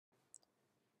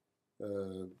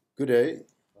Good day.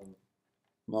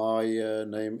 My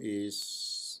name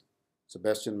is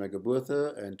Sebastian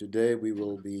Magobotha, and today we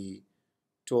will be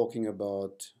talking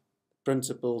about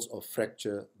principles of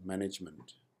fracture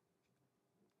management.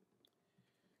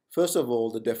 First of all,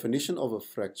 the definition of a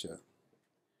fracture.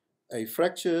 A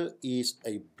fracture is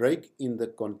a break in the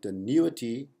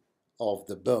continuity of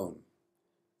the bone.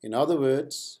 In other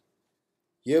words,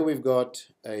 here we've got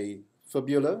a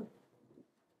fibula,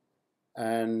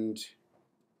 and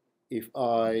if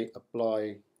I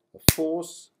apply a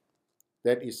force,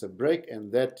 that is a break,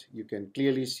 and that you can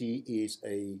clearly see is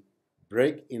a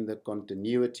break in the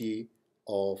continuity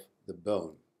of the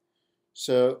bone.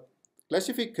 So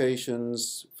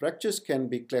classifications, fractures can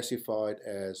be classified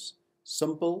as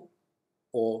simple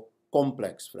or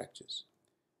complex fractures.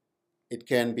 It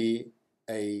can be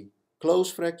a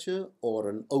closed fracture or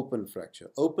an open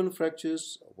fracture. Open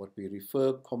fractures, what we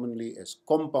refer commonly as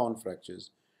compound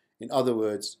fractures. In other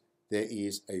words, there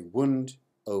is a wound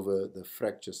over the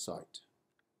fracture site.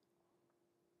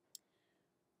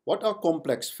 What are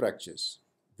complex fractures?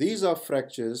 These are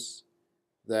fractures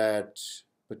that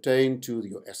pertain to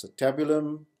your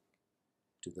acetabulum,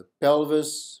 to the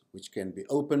pelvis, which can be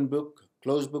open book,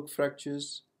 closed book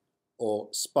fractures, or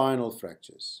spinal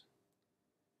fractures.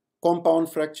 Compound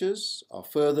fractures are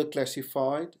further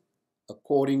classified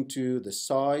according to the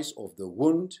size of the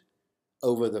wound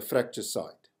over the fracture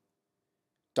site.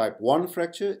 Type 1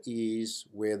 fracture is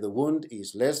where the wound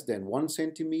is less than 1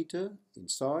 centimeter in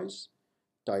size.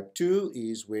 Type 2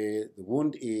 is where the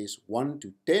wound is 1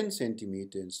 to 10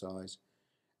 centimeter in size.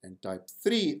 And type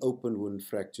 3 open wound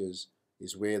fractures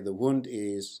is where the wound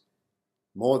is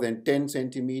more than 10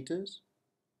 centimeters,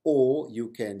 or you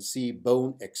can see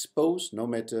bone exposed no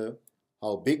matter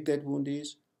how big that wound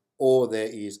is, or there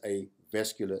is a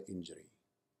vascular injury.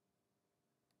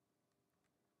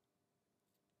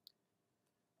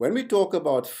 When we talk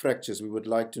about fractures, we would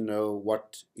like to know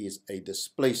what is a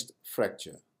displaced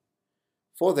fracture.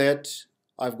 For that,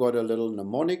 I've got a little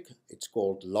mnemonic. It's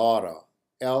called LARA,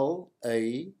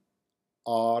 L-A-R-A.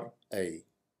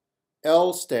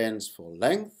 L stands for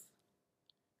length,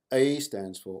 A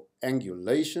stands for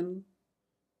angulation,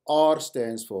 R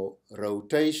stands for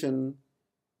rotation,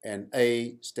 and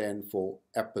A stands for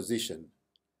apposition.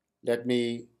 Let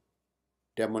me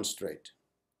demonstrate.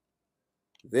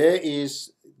 There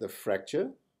is the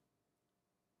fracture.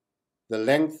 The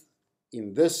length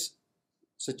in this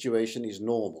situation is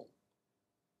normal.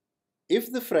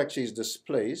 If the fracture is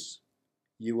displaced,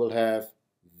 you will have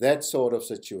that sort of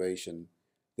situation.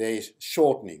 There is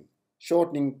shortening.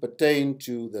 Shortening pertains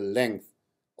to the length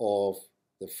of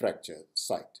the fracture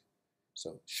site.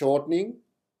 So shortening,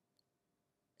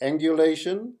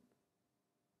 angulation,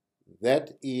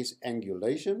 that is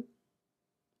angulation.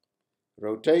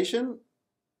 Rotation,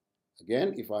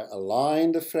 again, if I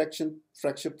align the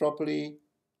fracture properly,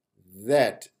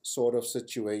 that sort of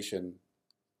situation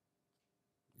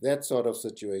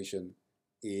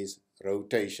is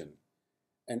rotation.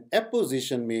 And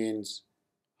apposition means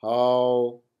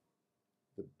how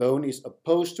the bone is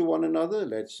opposed to one another.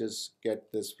 Let's just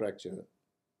get this fracture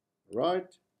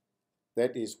right.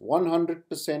 That is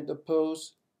 100%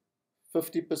 opposed,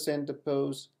 50%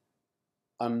 opposed,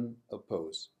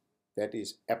 unopposed. That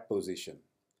is apposition.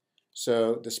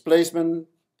 So displacement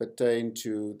pertain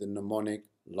to the mnemonic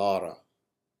LARA.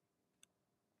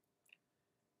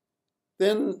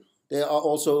 Then there are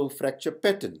also fracture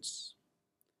patterns.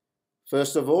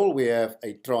 First of all, we have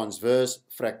a transverse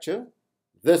fracture.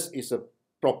 This is a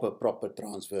proper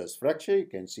transverse fracture. You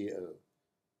can see a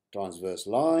transverse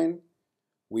line.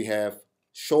 We have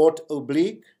short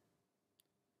oblique.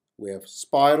 We have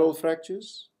spiral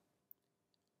fractures.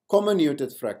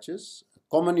 Comminuted fractures. A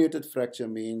comminuted fracture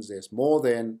means there's more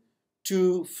than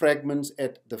 2 fragments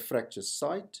at the fracture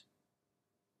site.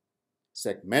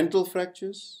 Segmental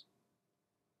fractures.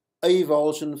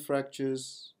 Avulsion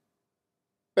fractures.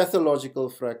 Pathological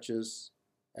fractures,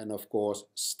 and of course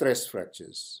stress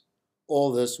fractures.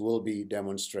 All this will be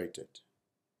demonstrated.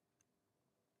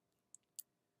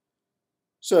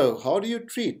 So how do you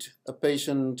treat a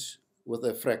patient with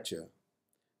a fracture?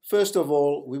 First of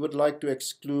all, we would like to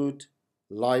exclude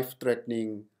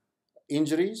life-threatening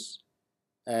injuries,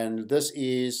 and this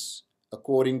is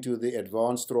according to the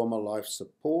Advanced Trauma Life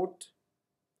Support.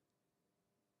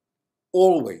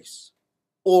 Always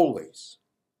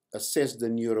assess the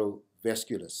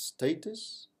neurovascular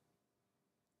status.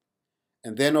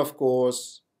 And then, of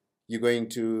course, you're going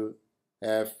to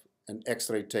have an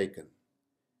X-ray taken.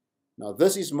 Now,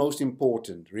 this is most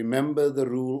important. Remember the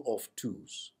rule of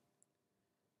 2s.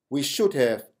 We should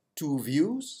have 2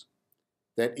 views.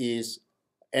 That is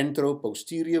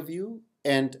anteroposterior view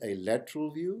and a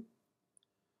lateral view.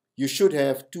 You should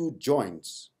have two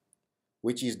joints,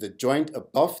 which is the joint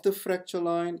above the fracture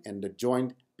line and the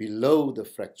joint below the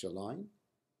fracture line.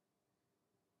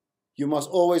 You must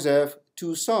always have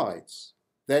two sides.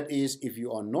 That is, if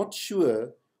you are not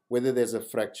sure whether there's a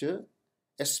fracture,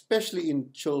 especially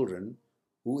in children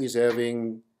who is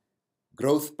having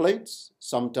growth plates,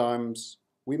 sometimes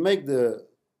we make the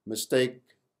mistake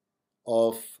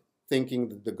of thinking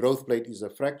that the growth plate is a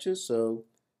fracture, so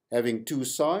having two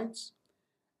sides.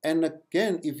 And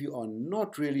again, if you are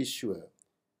not really sure,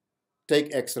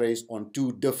 take x-rays on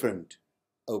two different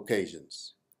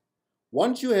occasions.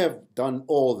 Once you have done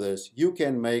all this, you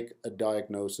can make a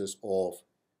diagnosis of,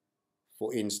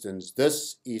 for instance,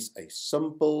 this is a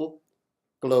simple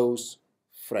closed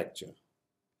fracture.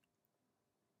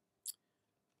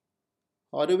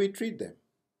 How do we treat them?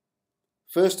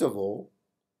 First of all,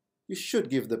 you should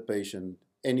give the patient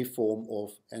any form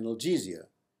of analgesia,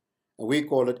 and we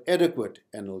call it adequate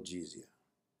analgesia.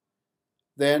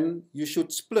 Then you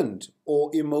should splint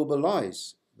or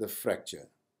immobilize the fracture.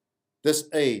 This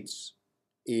aids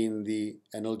in the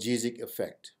analgesic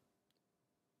effect.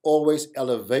 Always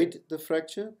elevate the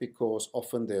fracture because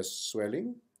often there's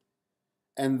swelling.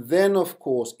 And then, of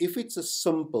course, if it's a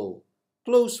simple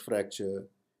closed fracture,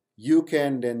 you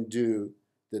can then do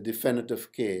the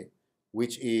definitive care,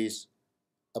 which is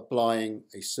applying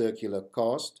a circular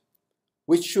cast,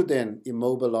 which should then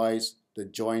immobilize the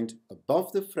joint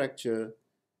above the fracture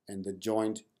and the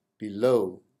joint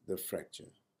below the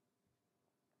fracture.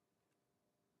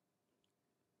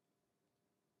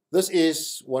 This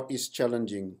is what is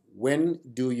challenging. When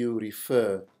do you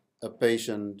refer a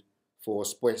patient for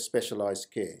specialized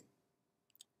care?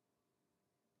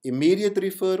 Immediate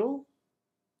referral?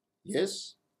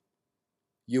 Yes.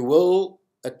 You will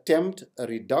attempt a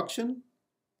reduction,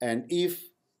 and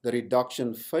if the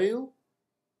reduction fails,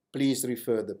 please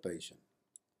refer the patient.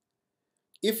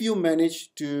 If you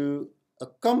manage to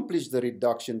accomplish the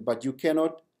reduction but you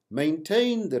cannot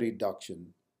maintain the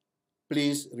reduction,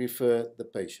 please refer the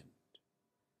patient.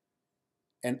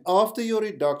 And after your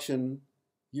reduction,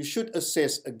 you should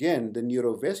assess again the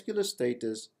neurovascular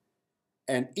status,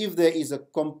 and if there is a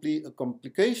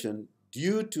complication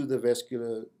due to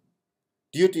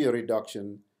your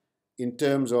reduction in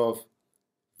terms of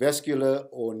vascular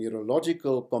or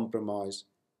neurological compromise,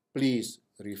 please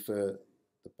refer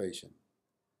the patient.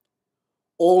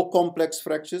 All complex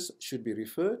fractures should be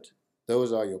referred.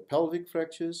 Those are your pelvic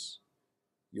fractures,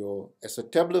 your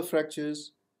acetabular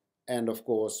fractures, and of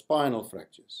course spinal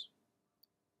fractures.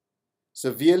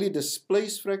 Severely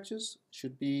displaced fractures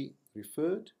should be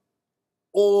referred.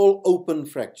 All open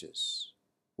fractures,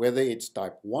 whether it's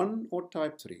type 1 or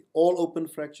type 3, all open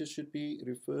fractures should be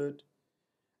referred,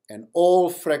 and all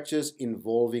fractures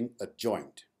involving a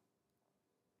joint.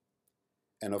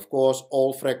 And of course,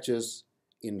 all fractures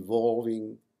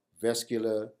involving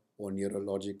vascular or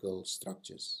neurological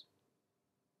structures.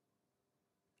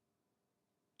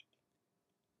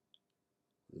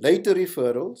 Later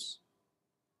referrals,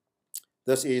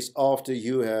 this is after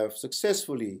you have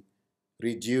successfully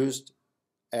reduced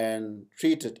and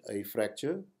treated a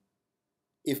fracture.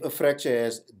 If a fracture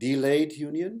has delayed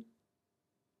union,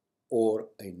 or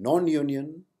a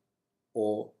non-union,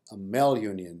 or a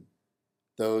malunion,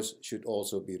 those should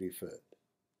also be referred.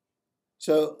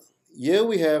 So here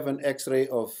we have an X-ray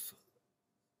of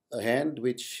a hand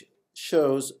which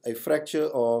shows a fracture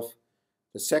of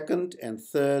the second and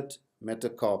third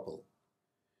metacarpal.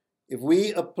 If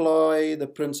we apply the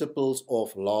principles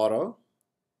of Lara,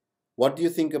 what do you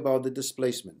think about the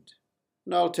displacement?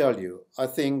 And I'll tell you, I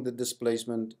think the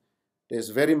displacement, there's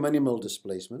very minimal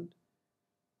displacement,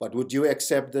 but would you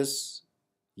accept this,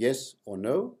 yes or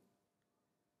no?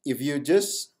 If you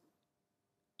just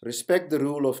respect the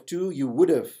rule of 2, you would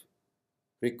have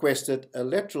requested a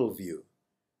lateral view.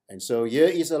 And so here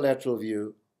is a lateral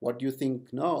view. What do you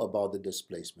think now about the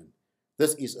displacement?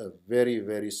 This is a very,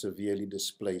 very severely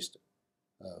displaced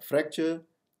fracture,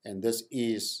 and this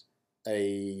is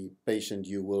a patient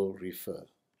you will refer.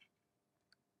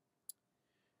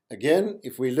 Again,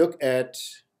 if we look at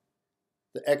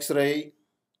the X-ray,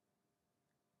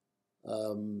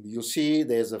 you'll see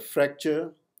there's a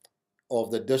fracture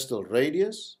of the distal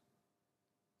radius.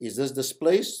 Is this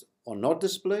displaced or not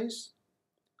displaced?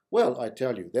 Well, I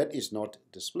tell you, that is not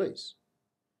displaced.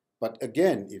 But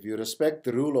again, if you respect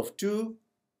the rule of 2,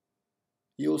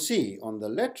 you'll see on the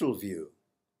lateral view,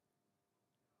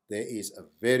 there is a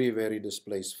very, very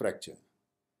displaced fracture.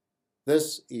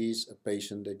 This is a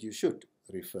patient that you should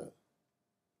refer.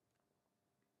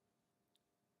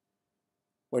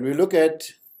 When we look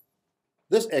at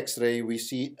This X-ray, we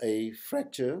see a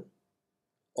fracture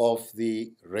of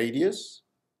the radius,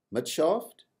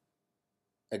 midshaft.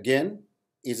 Again,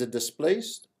 is it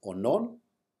displaced or non?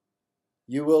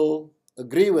 You will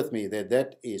agree with me that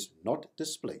that is not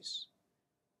displaced.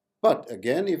 But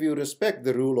again, if you respect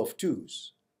the rule of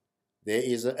twos, there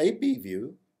is an AP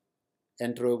view,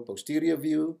 antero-posterior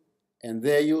view, and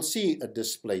there you'll see a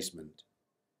displacement.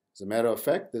 As a matter of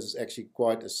fact, this is actually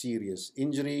quite a serious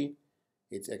injury.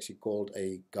 It's actually called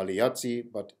a Galeazzi,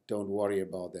 but don't worry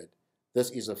about that.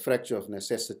 This is a fracture of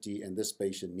necessity, and this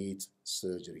patient needs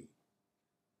surgery.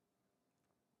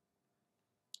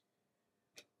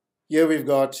 Here we've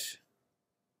got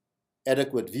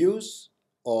adequate views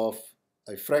of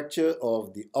a fracture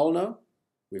of the ulna.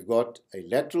 We've got a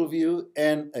lateral view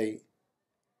and a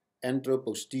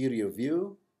anteroposterior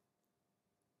view.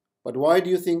 But why do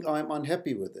you think I'm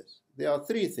unhappy with this? There are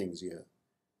three things here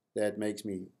that makes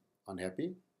me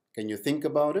unhappy. Can you think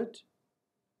about it?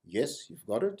 Yes, you've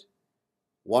got it.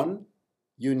 One,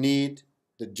 you need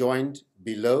the joint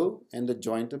below and the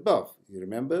joint above. You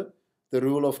remember the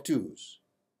rule of twos.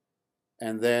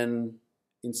 And then,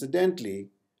 incidentally,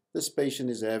 this patient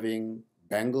is having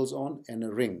bangles on and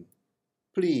a ring.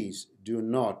 Please do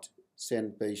not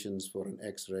send patients for an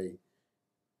X-ray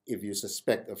if you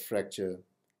suspect a fracture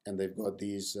and they've got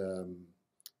these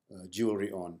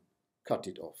jewelry on. Cut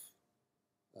it off.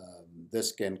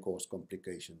 This can cause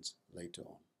complications later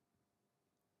on.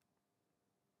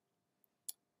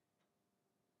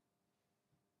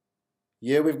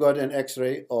 Here we've got an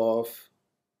X-ray of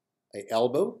an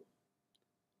elbow.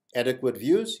 Adequate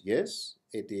views, yes,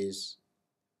 it is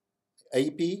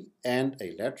AP and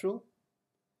a lateral.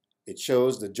 It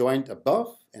shows the joint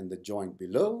above and the joint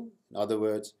below. In other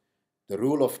words, the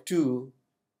rule of two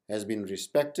has been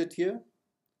respected here.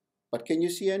 But can you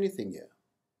see anything here?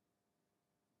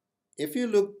 If you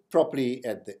look properly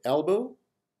at the elbow,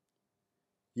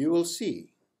 you will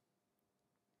see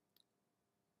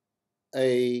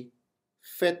a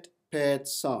fat pad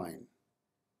sign.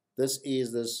 This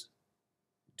is this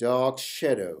dark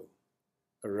shadow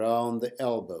around the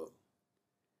elbow.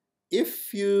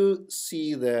 If you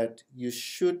see that, you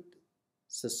should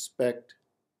suspect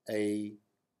an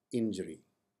injury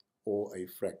or a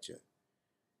fracture.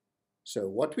 So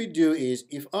what we do is,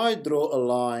 if I draw a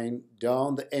line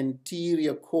down the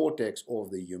anterior cortex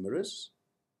of the humerus,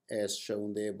 as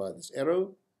shown there by this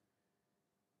arrow,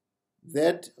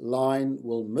 that line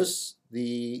will miss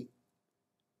the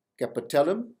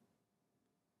capitellum.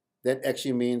 That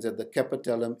actually means that the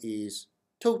capitellum is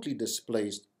totally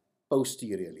displaced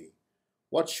posteriorly.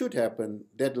 What should happen,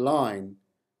 that line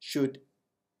should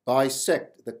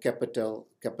bisect the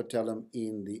capitellum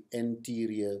in the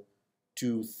anterior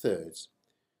 2/3.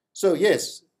 So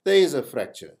yes, there is a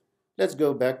fracture. Let's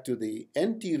go back to the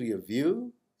anterior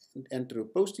view,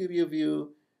 anteroposterior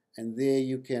view, and there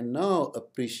you can now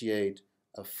appreciate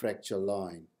a fracture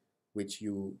line, which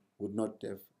you would not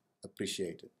have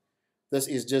appreciated. This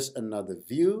is just another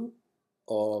view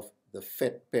of the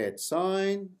fat pad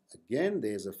sign. Again,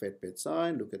 there's a fat pad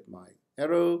sign. Look at my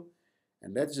arrow.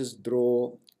 And let's just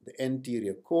draw the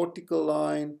anterior cortical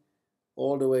line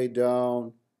all the way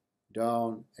down,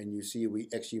 and you see we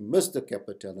actually missed the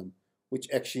capitellum, which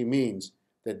actually means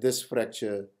that this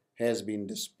fracture has been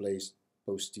displaced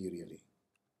posteriorly.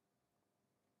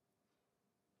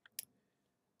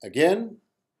 Again,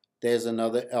 there's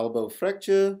another elbow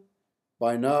fracture.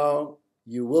 By now,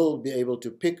 you will be able to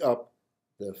pick up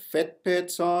the fat pad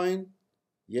sign.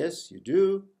 Yes, you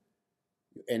do.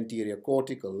 Your anterior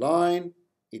cortical line,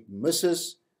 it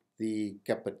misses the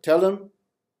capitellum.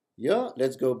 Yeah,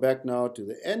 let's go back now to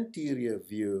the anterior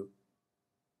view.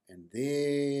 And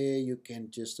there you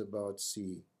can just about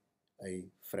see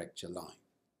a fracture line.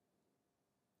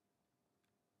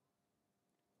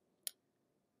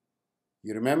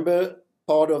 You remember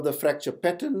part of the fracture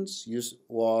patterns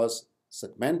was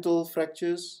segmental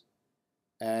fractures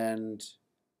and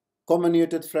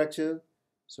comminuted fracture.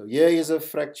 So here is a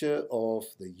fracture of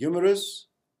the humerus.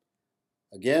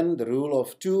 Again, the rule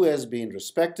of two has been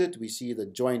respected. We see the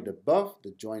joint above,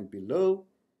 the joint below.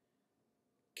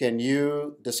 Can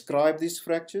you describe these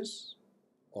fractures?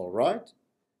 All right.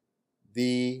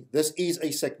 This is a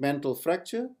segmental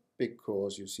fracture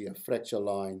because you see a fracture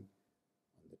line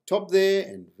on the top there,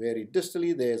 and very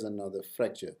distally there's another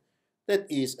fracture. That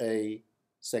is a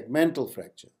segmental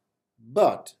fracture.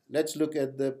 But let's look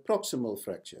at the proximal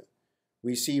fracture.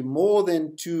 We see more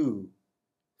than two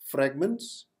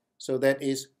fragments, so that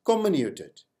is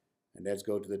comminuted. And let's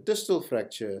go to the distal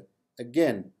fracture.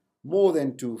 Again, more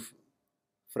than two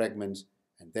fragments,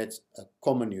 and that's a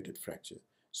comminuted fracture.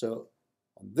 So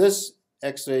on this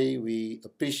X-ray, we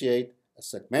appreciate a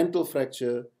segmental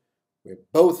fracture where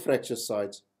both fracture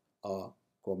sites are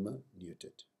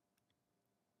comminuted.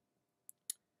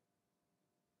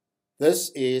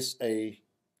 This is a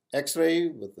X-ray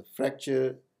with the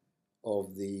fracture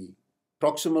of the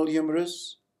proximal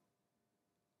humerus.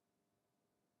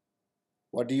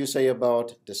 What do you say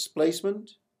about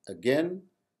displacement? Again,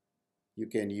 you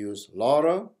can use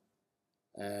Lara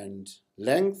and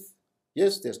length.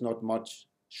 Yes, there's not much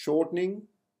shortening.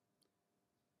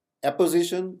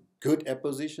 Apposition, good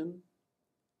apposition.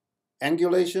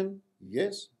 Angulation,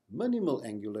 yes, minimal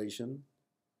angulation.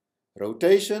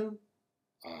 Rotation,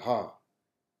 aha.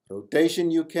 Rotation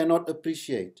you cannot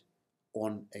appreciate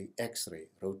on an X-ray.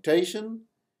 Rotation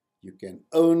you can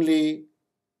only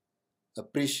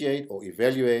appreciate or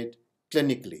evaluate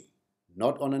clinically,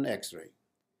 not on an X-ray.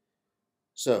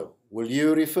 So, will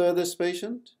you refer this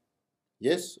patient?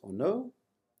 Yes or no?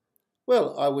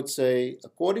 Well, I would say,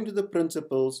 according to the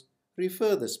principles,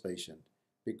 refer this patient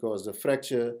because the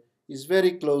fracture is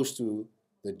very close to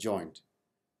the joint.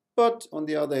 But on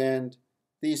the other hand,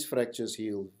 these fractures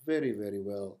heal very, very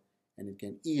well and it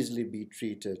can easily be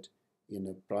treated in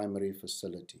a primary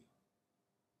facility.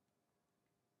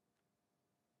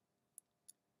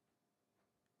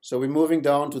 So we're moving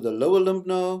down to the lower limb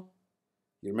now.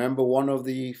 You remember one of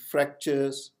the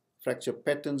fracture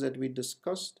patterns that we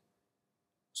discussed?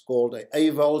 It's called an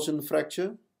avulsion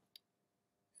fracture.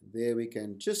 There we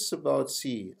can just about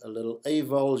see a little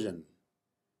avulsion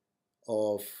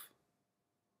of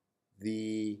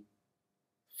the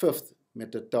fifth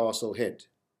metatarsal head.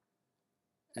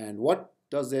 And what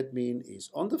does that mean is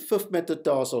on the fifth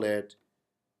metatarsal head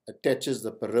attaches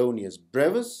the peroneus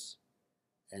brevis,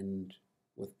 and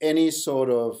with any sort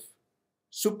of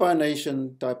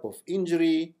supination type of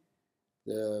injury,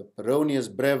 the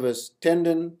peroneus brevis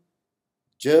tendon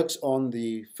jerks on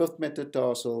the fifth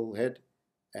metatarsal head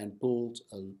and pulls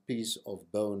a piece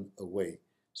of bone away.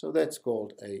 So that's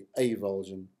called an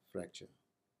avulsion fracture.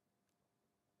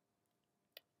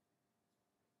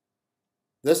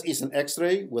 This is an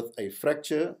X-ray with a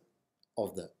fracture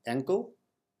of the ankle.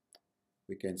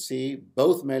 We can see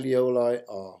both malleoli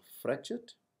are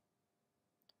fractured.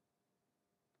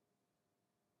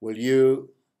 Will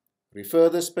you refer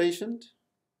this patient?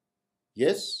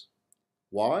 Yes.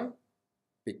 Why?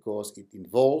 Because it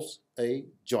involves a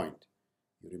joint.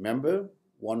 You remember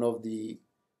one of the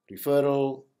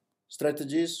referral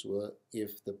strategies were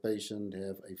if the patient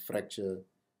have a fracture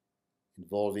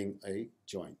involving a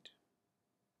joint.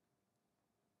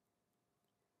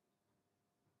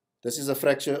 This is a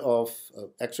fracture of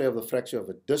X-ray of the fracture of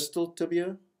a distal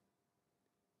tibia.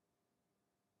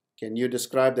 Can you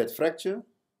describe that fracture?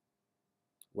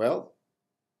 Well,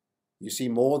 you see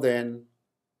more than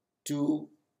 2-3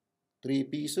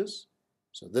 pieces.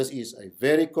 So this is a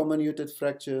very comminuted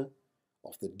fracture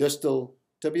of the distal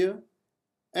tibia,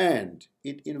 and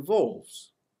it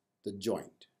involves the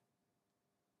joint.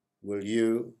 Will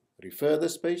you refer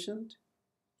this patient?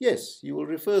 Yes, you will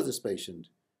refer this patient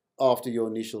after your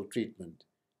initial treatment,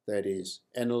 that is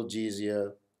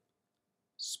analgesia,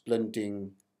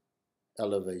 splinting,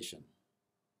 elevation.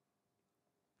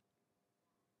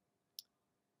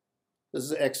 This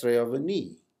is an X-ray of a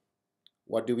knee.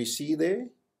 What do we see there?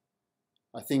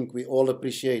 I think we all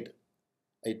appreciate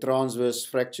a transverse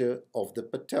fracture of the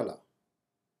patella.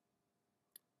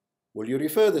 Will you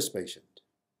refer this patient?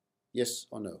 Yes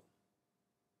or no?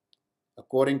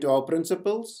 According to our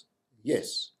principles,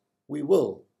 yes, we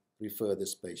will refer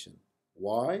this patient.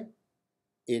 Why?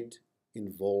 It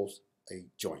involves a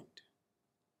joint.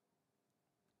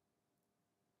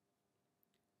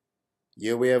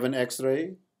 Here we have an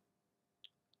X-ray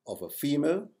of a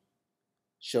femur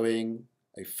showing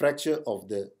a fracture of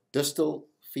the distal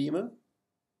femur.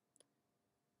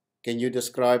 Can you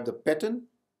describe the pattern?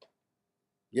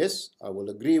 Yes, I will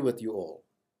agree with you all.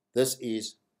 This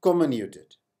is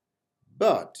comminuted,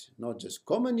 but not just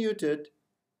comminuted,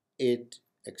 it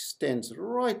extends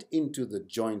right into the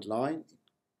joint line.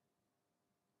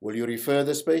 Will you refer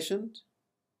this patient?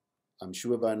 I'm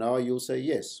sure by now you'll say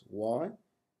yes. Why?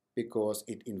 Because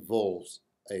it involves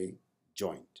a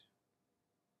joint.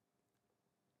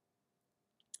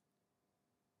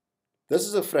 This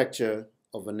is a fracture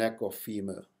of a neck of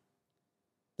femur.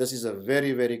 This is a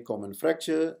very, very common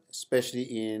fracture, especially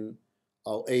in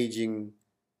our aging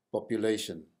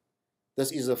population.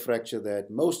 This is a fracture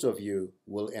that most of you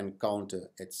will encounter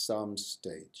at some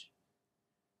stage.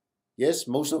 Yes,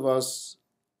 most of us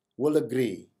will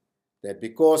agree that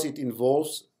because it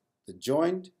involves the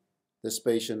joint, this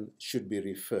patient should be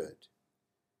referred.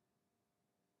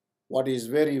 what is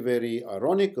very, very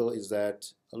ironical is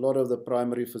that a lot of the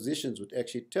primary physicians would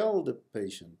actually tell the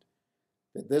patient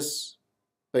that this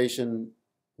patient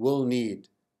will need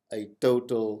a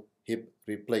total hip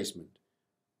replacement,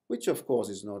 which of course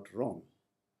is not wrong.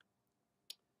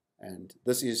 And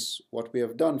this is what we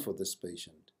have done for this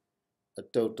patient, a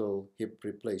total hip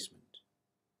replacement.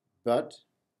 But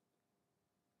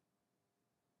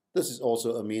this is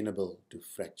also amenable to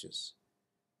fractures.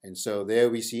 And so there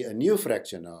we see a new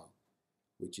fracture now,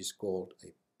 which is called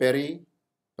a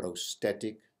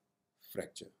periprostatic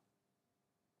fracture.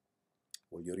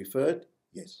 Will you refer it?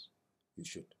 Yes, you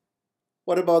should.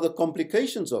 What about the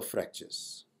complications of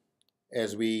fractures?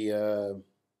 As we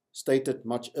stated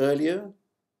much earlier,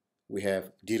 we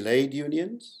have delayed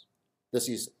unions. This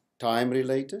is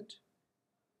time-related.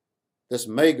 This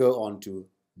may go on to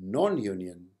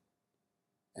non-union.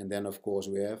 And then, of course,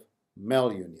 we have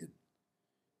malunion.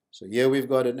 So here we've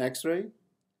got an X-ray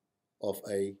of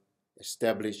a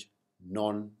established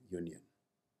non-union.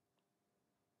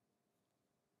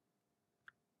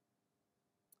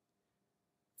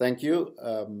 Thank you.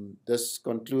 This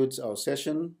concludes our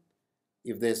session.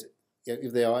 If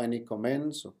there are any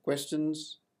comments or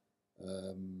questions,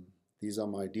 these are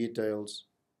my details.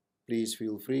 Please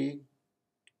feel free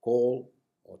to call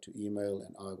or to email,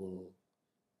 and I will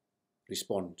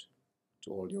respond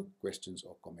to all your questions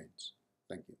or comments.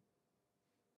 Thank you.